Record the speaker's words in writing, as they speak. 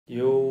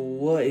Yo,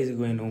 what is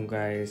going on,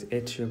 guys?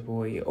 It's your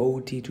boy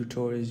OT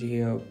Tutorials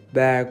here,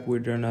 back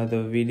with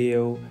another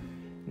video.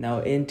 Now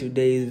in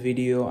today's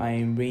video, I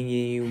am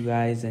bringing you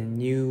guys a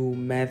new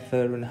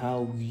method on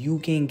how you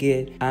can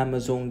get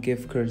Amazon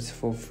gift cards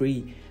for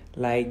free.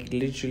 Like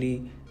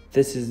literally,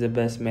 this is the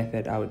best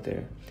method out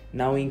there.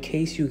 Now in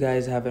case you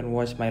guys haven't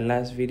watched my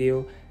last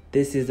video,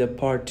 this is a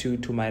part 2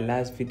 to my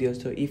last video,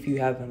 so if you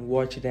haven't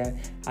watched that,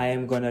 I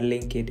am gonna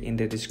link it in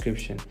the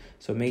description,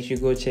 so make sure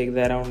you go check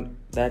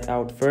that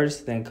out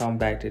first, then come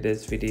back to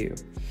this video.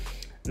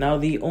 Now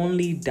the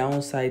only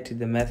downside to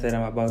the method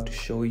I'm about to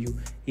show you,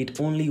 it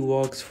only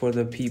works for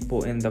the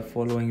people in the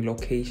following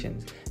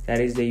locations, that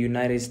is the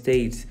United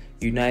States,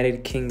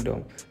 United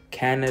Kingdom,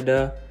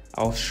 Canada,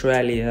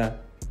 Australia,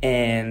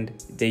 and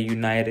the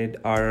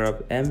United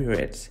Arab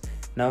Emirates.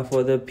 Now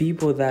for the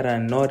people that are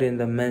not in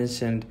the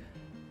mentioned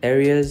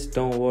areas,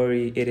 don't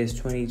worry, it is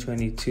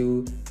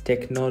 2022.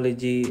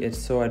 Technology is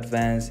so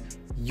advanced,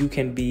 you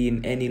can be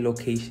in any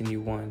location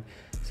you want.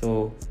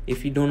 So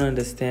if you don't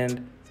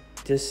understand,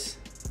 just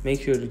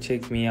make sure to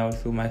check me out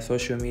through my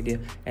social media,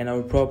 and I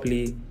will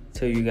probably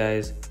tell you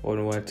guys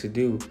on what to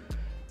do.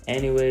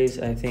 Anyways,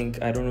 I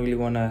think I don't really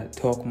want to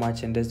talk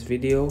much in this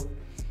video,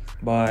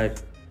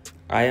 but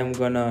I am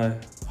gonna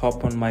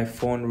hop on my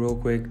phone real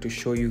quick to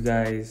show you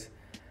guys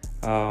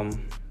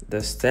the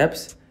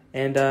steps.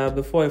 And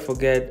before I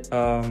forget,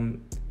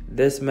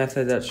 this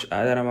method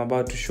that I'm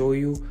about to show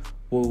you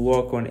will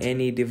work on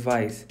any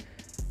device,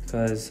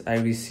 because I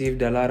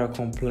received a lot of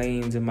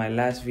complaints in my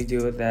last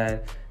video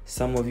that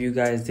some of you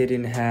guys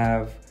didn't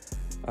have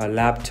a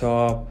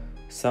laptop,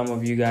 some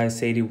of you guys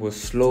said it was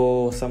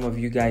slow, some of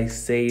you guys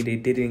say they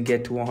didn't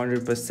get to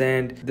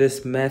 100%.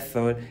 This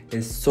method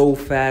is so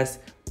fast,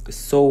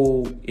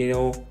 so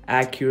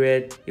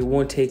accurate, it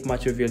won't take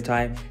much of your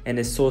time, and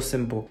it's so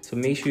simple. So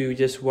make sure you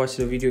just watch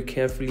the video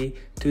carefully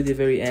to the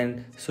very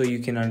end so you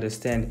can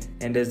understand,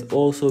 and there's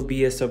also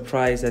be a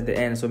surprise at the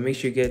end, so make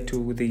sure you get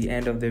to the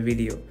end of the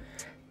video.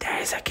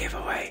 There is a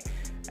giveaway.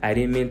 I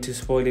didn't mean to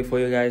spoil it for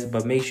you guys,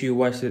 but make sure you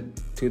watch it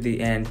to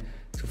the end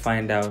to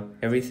find out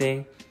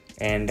everything.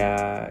 And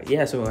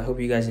yeah, so I hope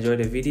you guys enjoyed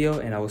the video,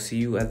 and I will see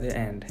you at the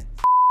end.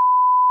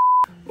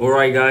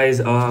 Alright guys,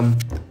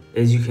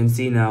 as you can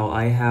see now,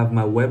 I have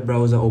my web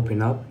browser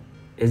open up.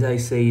 As I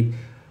said,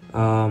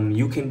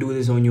 you can do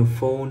this on your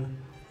phone,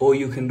 or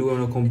you can do it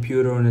on a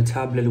computer, on a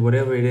tablet,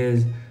 whatever it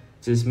is.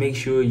 Just make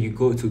sure you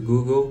go to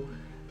Google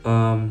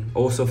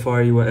or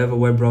Safari, whatever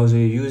web browser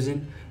you're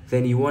using.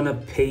 Then you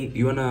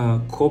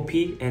wanna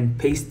copy and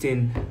paste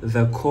in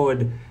the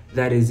code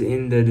that is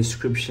in the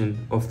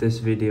description of this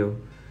video.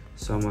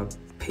 So I'm gonna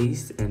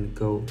paste and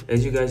go.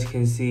 As you guys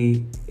can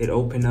see, it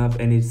opened up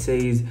and it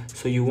says,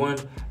 so you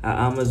want an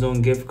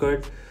Amazon gift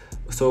card.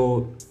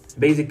 So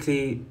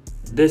basically,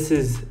 this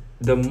is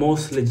the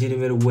most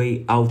legitimate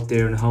way out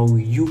there on how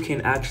you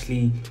can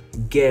actually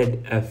get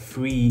a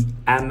free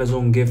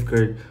Amazon gift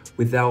card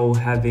without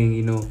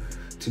having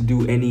to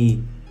do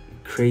any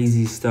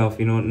crazy stuff,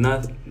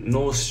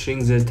 no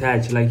strings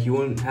attached. Like, you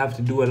won't have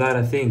to do a lot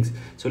of things.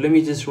 So let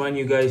me just run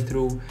you guys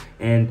through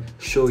and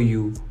show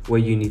you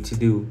what you need to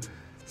do.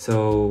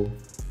 So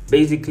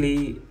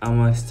basically, I'm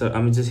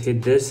gonna just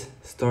hit this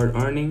start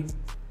earning,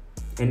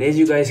 and as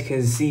you guys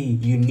can see,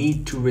 you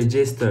need to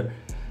register.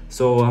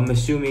 So I'm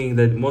assuming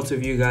that most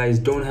of you guys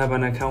don't have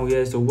an account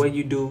yet, so what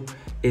you do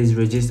is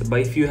register.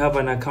 But if you have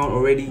an account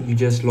already, you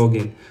just log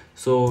in.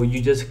 So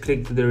you just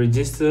click the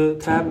register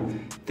tab,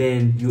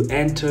 then you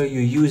enter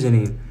your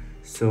username.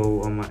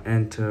 So I'm gonna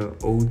enter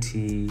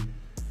OT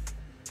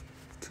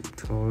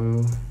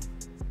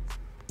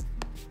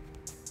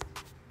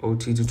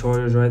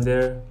Tutorials right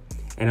there,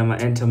 and I'm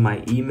gonna enter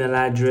my email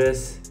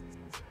address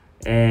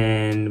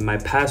and my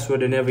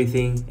password and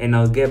everything, and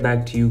I'll get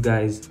back to you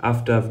guys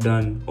after I've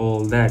done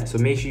all that. So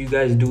make sure you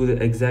guys do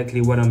exactly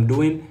what I'm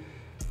doing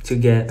to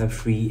get a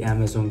free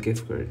Amazon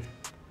gift card.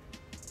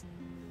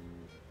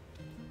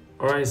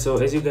 Alright, so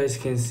as you guys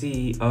can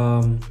see,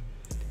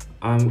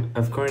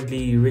 I've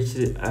currently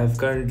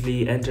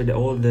entered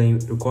all the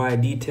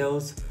required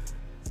details.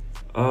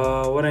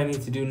 What I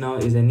need to do now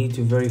is I need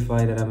to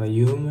verify that I'm a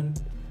human.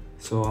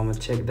 So I'm gonna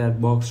check that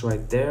box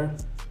right there.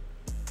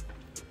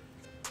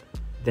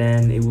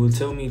 Then it will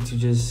tell me to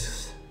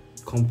just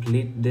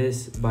complete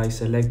this by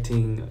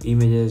selecting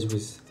images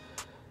with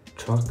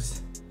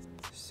trucks.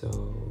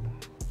 So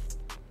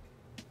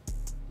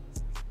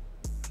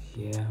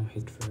yeah, I'm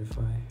hit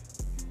verify,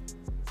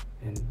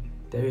 and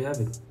there you have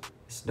it.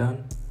 It's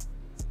done.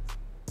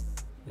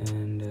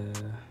 And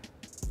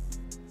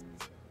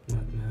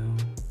not now.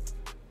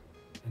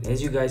 And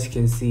as you guys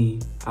can see,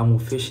 I'm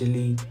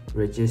officially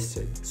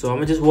registered. So I'm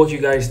gonna just walk you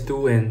guys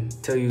through and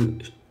tell you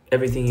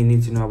everything you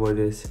need to know about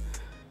this.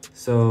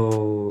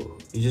 So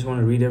you just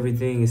want to read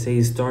everything. It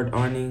says start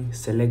earning,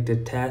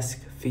 selected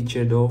task,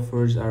 featured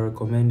offers are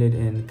recommended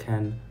and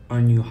can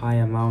earn you high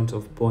amounts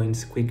of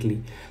points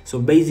quickly. So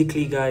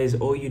basically guys,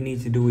 all you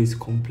need to do is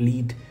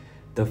complete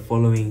the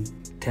following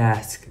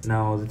task.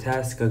 Now the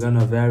tasks are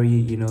gonna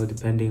vary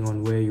depending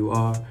on where you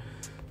are.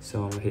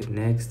 So I'm gonna hit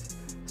next.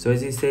 So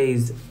as it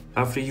says,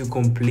 after you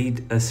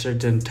complete a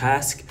certain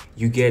task,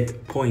 you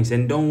get points.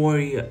 And don't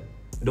worry,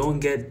 don't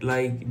get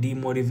like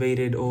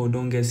demotivated or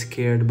don't get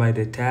scared by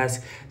the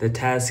task. The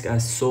tasks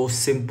are so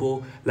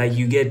simple. Like,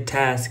 you get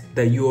tasks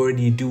that you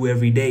already do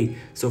every day.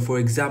 So for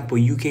example,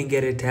 you can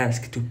get a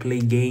task to play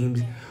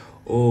games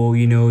or,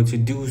 you know, to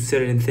do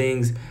certain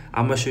things.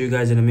 I'm gonna show you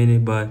guys in a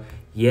minute, but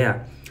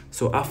yeah.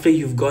 So after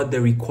you've got the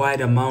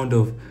required amount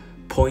of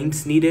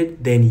points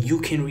needed, then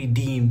you can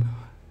redeem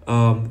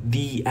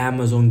the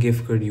Amazon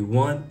gift card you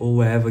want, or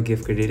whatever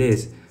gift card it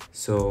is.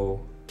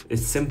 So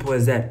it's simple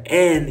as that.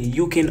 And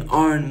you can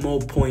earn more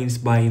points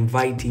by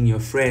inviting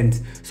your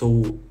friends.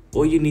 So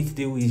all you need to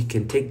do is you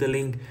can take the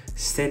link,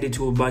 send it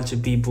to a bunch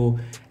of people,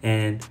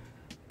 and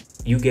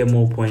you get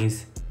more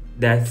points.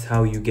 That's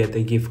how you get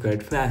the gift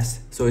card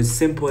fast. So it's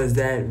simple as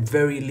that,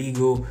 very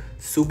legal,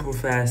 super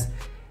fast,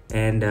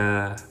 and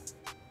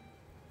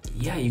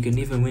yeah, you can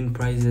even win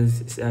prizes.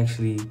 It's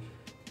actually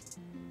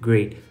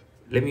great.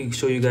 Let me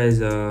show you guys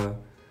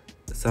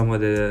some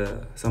of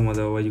the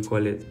what you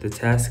call it, the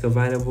tasks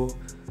available.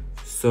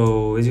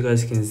 So as you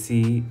guys can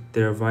see,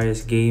 there are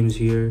various games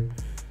here,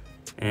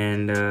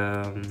 and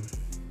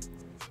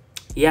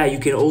yeah, you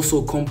can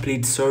also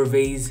complete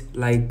surveys.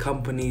 Like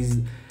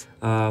companies,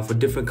 for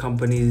different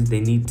companies,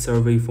 they need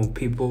survey from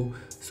people,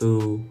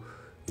 so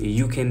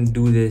you can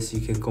do this.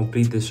 You can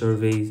complete the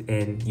surveys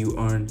and you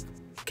earn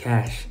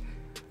cash,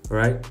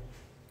 right?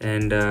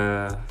 And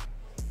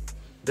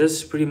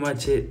that's pretty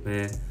much it,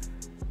 man.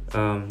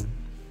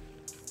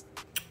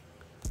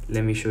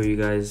 Let me show you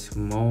guys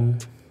more.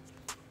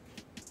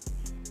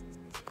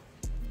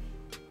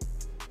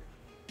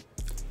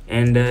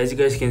 And as you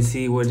guys can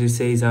see, what it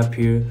says up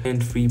here, and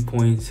 3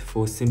 points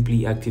for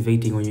simply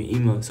activating on your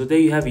email. So there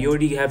you have it. You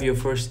already have your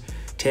first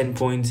 10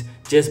 points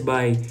just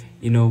by,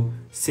 you know,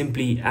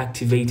 simply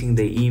activating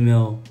the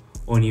email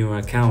on your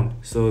account.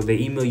 So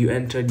the email you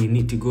entered, you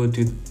need to go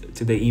to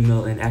the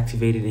email and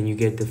activate it, and you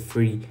get the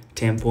free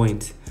 10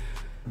 points.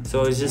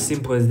 So it's just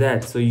simple as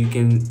that. So you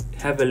can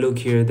have a look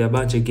here. There are a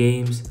bunch of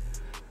games,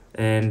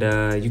 and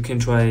you can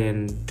try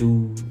and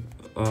do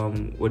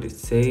what it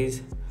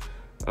says.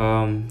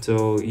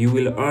 So you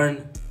will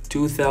earn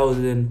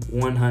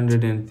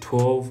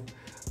 2,112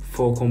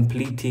 for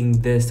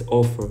completing this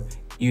offer.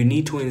 You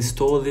need to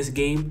install this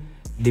game,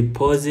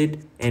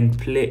 deposit, and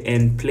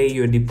play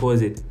your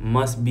deposit.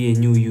 Must be a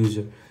new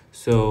user.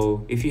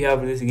 So if you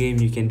have this game,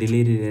 you can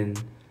delete it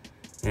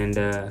and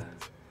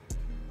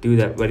do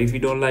that. But if you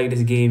don't like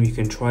this game, you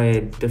can try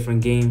a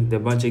different game. There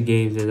are a bunch of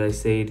games, as I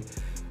said.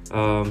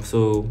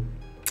 So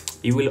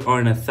you will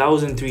earn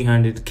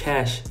 1,300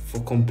 cash for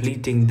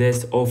completing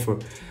this offer.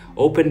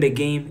 Open the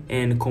game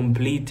and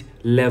complete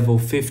level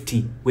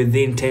 50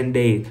 within 10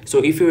 days.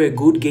 So if you're a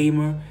good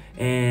gamer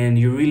and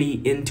you're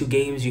really into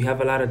games, you have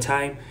a lot of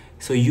time,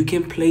 so you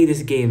can play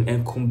this game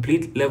and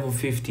complete level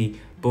 50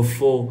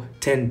 before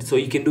 10. So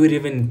you can do it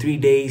even in 3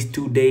 days,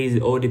 2 days,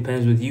 it all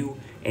depends with you,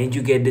 and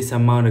you get this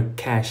amount of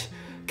cash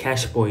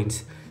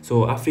points.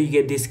 So after you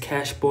get these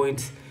cash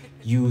points,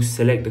 you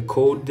select the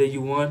code that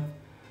you want.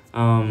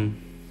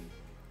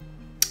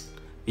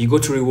 You go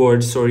to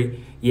rewards,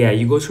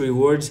 you go to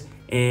rewards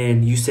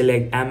and you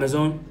select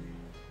Amazon,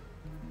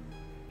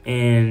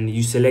 and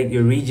you select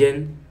your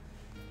region,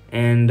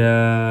 and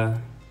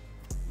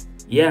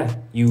yeah,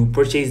 you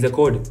purchase the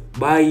code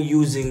by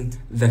using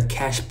the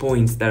cash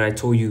points that I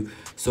told you.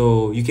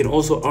 So you can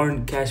also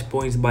earn cash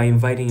points by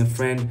inviting a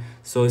friend.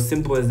 So it's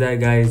simple as that,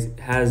 guys. It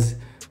has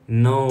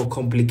no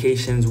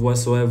complications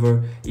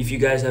whatsoever. If you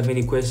guys have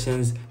any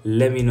questions,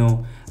 let me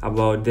know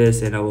about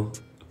this and I will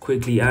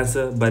quickly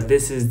answer. But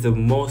this is the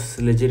most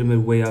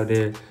legitimate way out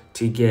there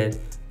to get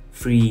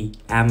free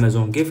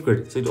Amazon gift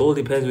card. So it all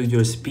depends with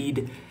your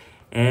speed.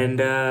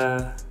 And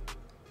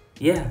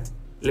yeah,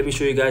 let me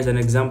show you guys an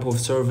example of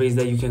surveys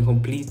that you can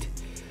complete.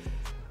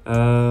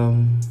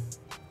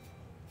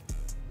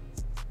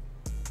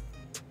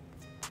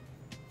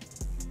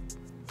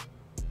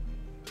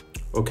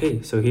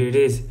 Okay, so here it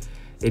is.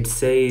 It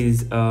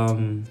says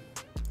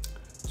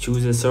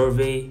choose a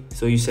survey.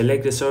 So you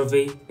select the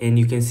survey and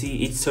you can see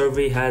each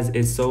survey has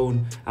its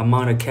own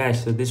amount of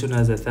cash. So this one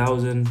has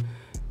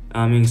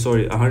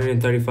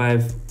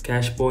 135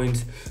 cash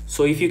points.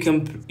 So if you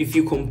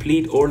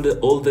complete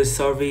all the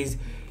surveys,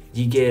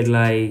 you get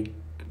like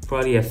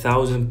probably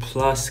 1,000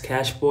 plus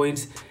cash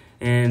points.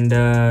 And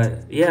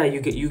yeah,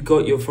 you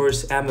got your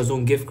first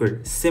Amazon gift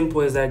card.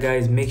 Simple as that,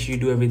 guys. Make sure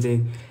you do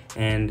everything.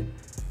 And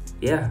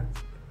yeah,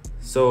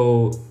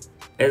 so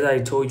as I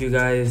told you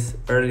guys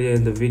earlier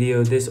in the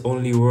video, this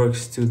only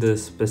works to the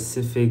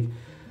specific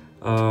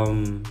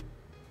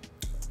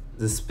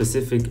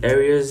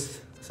areas.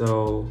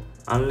 So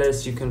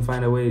unless you can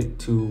find a way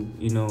to,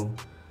 you know,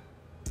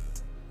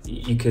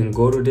 you can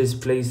go to these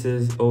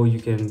places, or you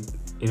can,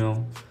 you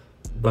know,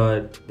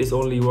 but this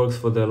only works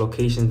for the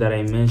locations that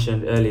I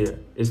mentioned earlier.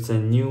 It's a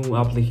new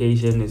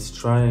application. It's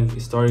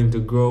starting to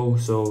grow,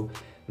 so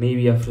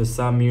maybe after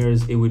some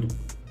years it would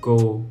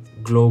go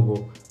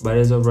global, but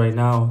as of right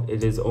now,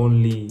 it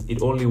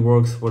only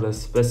works for the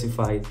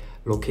specified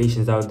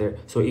locations out there.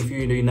 So if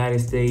you're in the United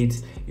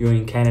States, you're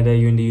in Canada,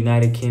 you're in the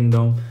United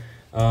Kingdom,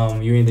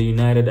 you're in the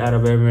United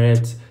Arab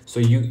Emirates, so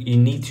you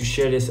need to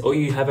share this, or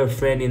you have a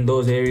friend in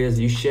those areas,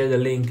 you share the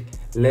link,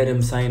 let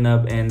them sign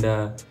up, and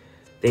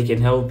they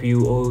can help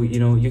you, or you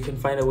know, you can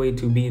find a way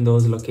to be in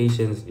those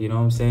locations, you know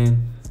what I'm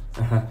saying?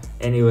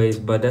 Anyways,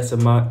 but that's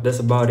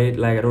about it.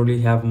 Like, I don't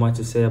really have much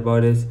to say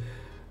about this.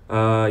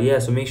 Yeah,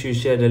 so make sure you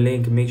share the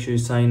link, make sure you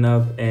sign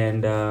up,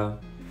 and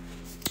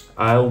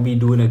I'll be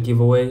doing a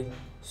giveaway.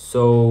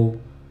 So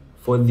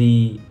for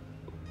the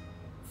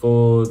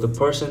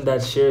person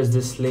that shares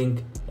this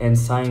link and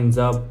signs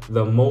up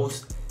the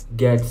most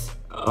gets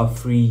a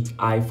free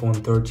iPhone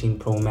 13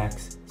 Pro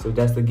Max. So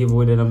that's the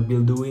giveaway that I'm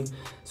doing.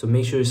 So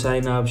make sure you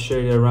sign up, share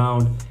it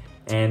around,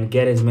 and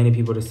get as many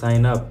people to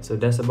sign up. So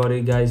that's about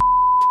it, guys.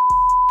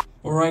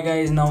 Alright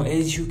guys, now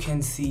as you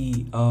can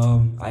see,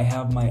 I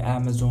have my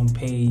Amazon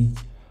page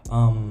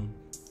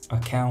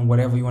account,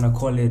 whatever you want to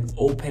call it,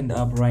 opened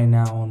up right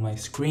now on my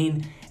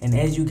screen. And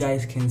as you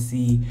guys can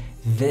see,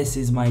 this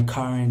is my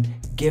current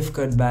gift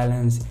card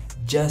balance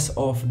just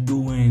off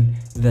doing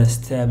the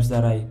steps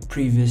that I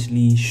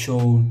previously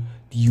showed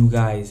you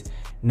guys.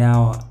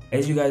 Now,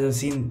 as you guys have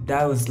seen,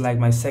 that was like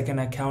my second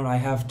account. I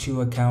have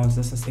two accounts.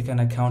 That's the second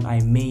account I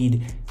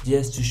made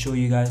just to show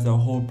you guys the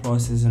whole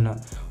process, and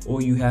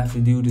all you have to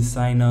do to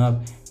sign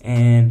up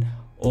and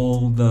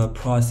all the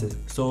process.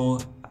 So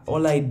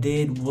all I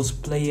did was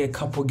play a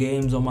couple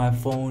games on my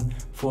phone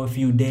for a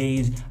few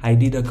days. I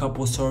did a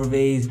couple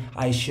surveys,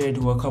 I shared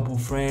to a couple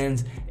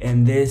friends,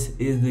 and this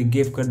is the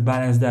gift card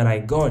balance that I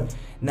got.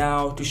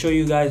 Now, to show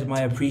you guys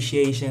my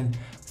appreciation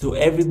to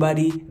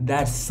everybody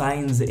that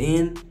signs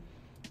in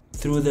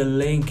through the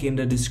link in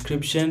the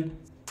description.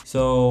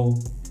 So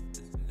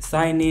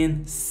sign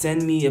in,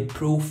 send me a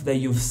proof that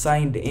you've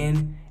signed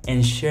in,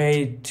 and share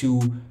it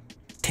to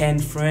 10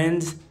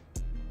 friends,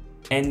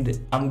 and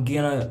I'm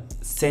gonna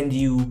send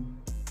you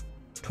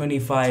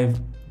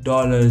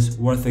 $25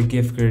 worth of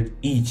gift card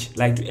each,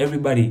 like to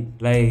everybody.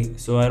 Like,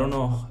 so I don't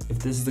know if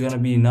this is gonna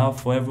be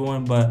enough for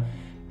everyone, but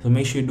so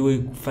make sure you do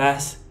it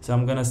fast. So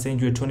I'm gonna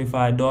send you a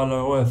 $25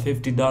 or a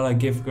 $50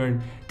 gift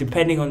card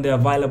depending on the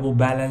available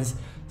balance.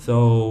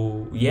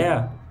 So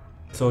yeah,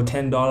 so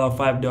 $10,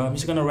 $5, I'm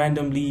just gonna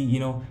randomly, you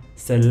know,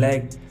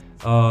 select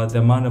the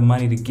amount of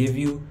money to give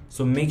you.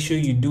 So make sure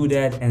you do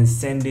that and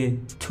send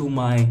it to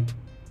my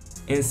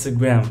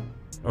Instagram.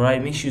 All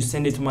right, make sure you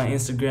send it to my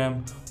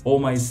Instagram, or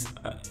my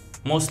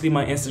mostly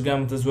my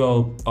Instagram as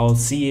well. I'll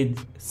see it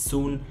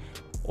soon,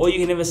 or you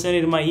can even send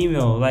it to my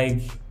email.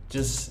 Like,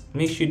 just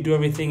make sure you do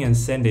everything and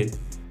send it,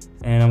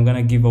 and I'm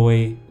gonna give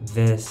away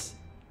this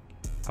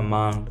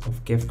amount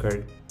of gift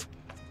card.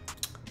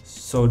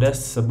 So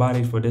that's about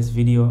it for this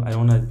video. I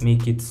don't want to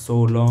make it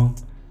so long,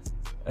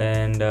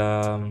 and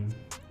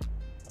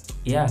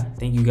yeah,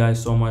 thank you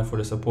guys so much for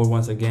the support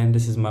once again.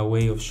 This is my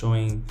way of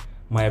showing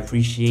my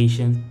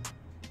appreciation.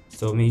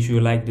 So make sure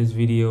you like this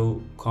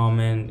video,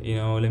 comment, you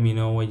know, let me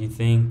know what you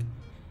think,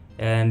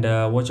 and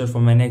watch out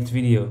for my next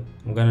video.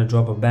 I'm gonna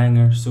drop a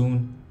banger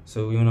soon,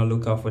 so you wanna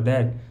look out for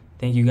that.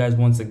 Thank you guys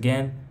once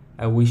again.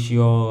 I wish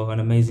you all an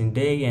amazing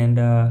day, and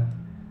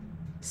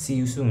see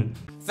you soon.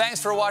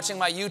 Thanks for watching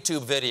my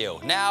YouTube video.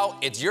 Now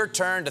it's your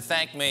turn to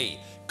thank me.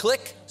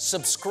 Click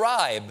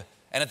subscribe,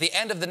 and at the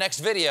end of the next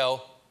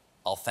video,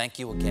 I'll thank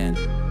you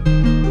again.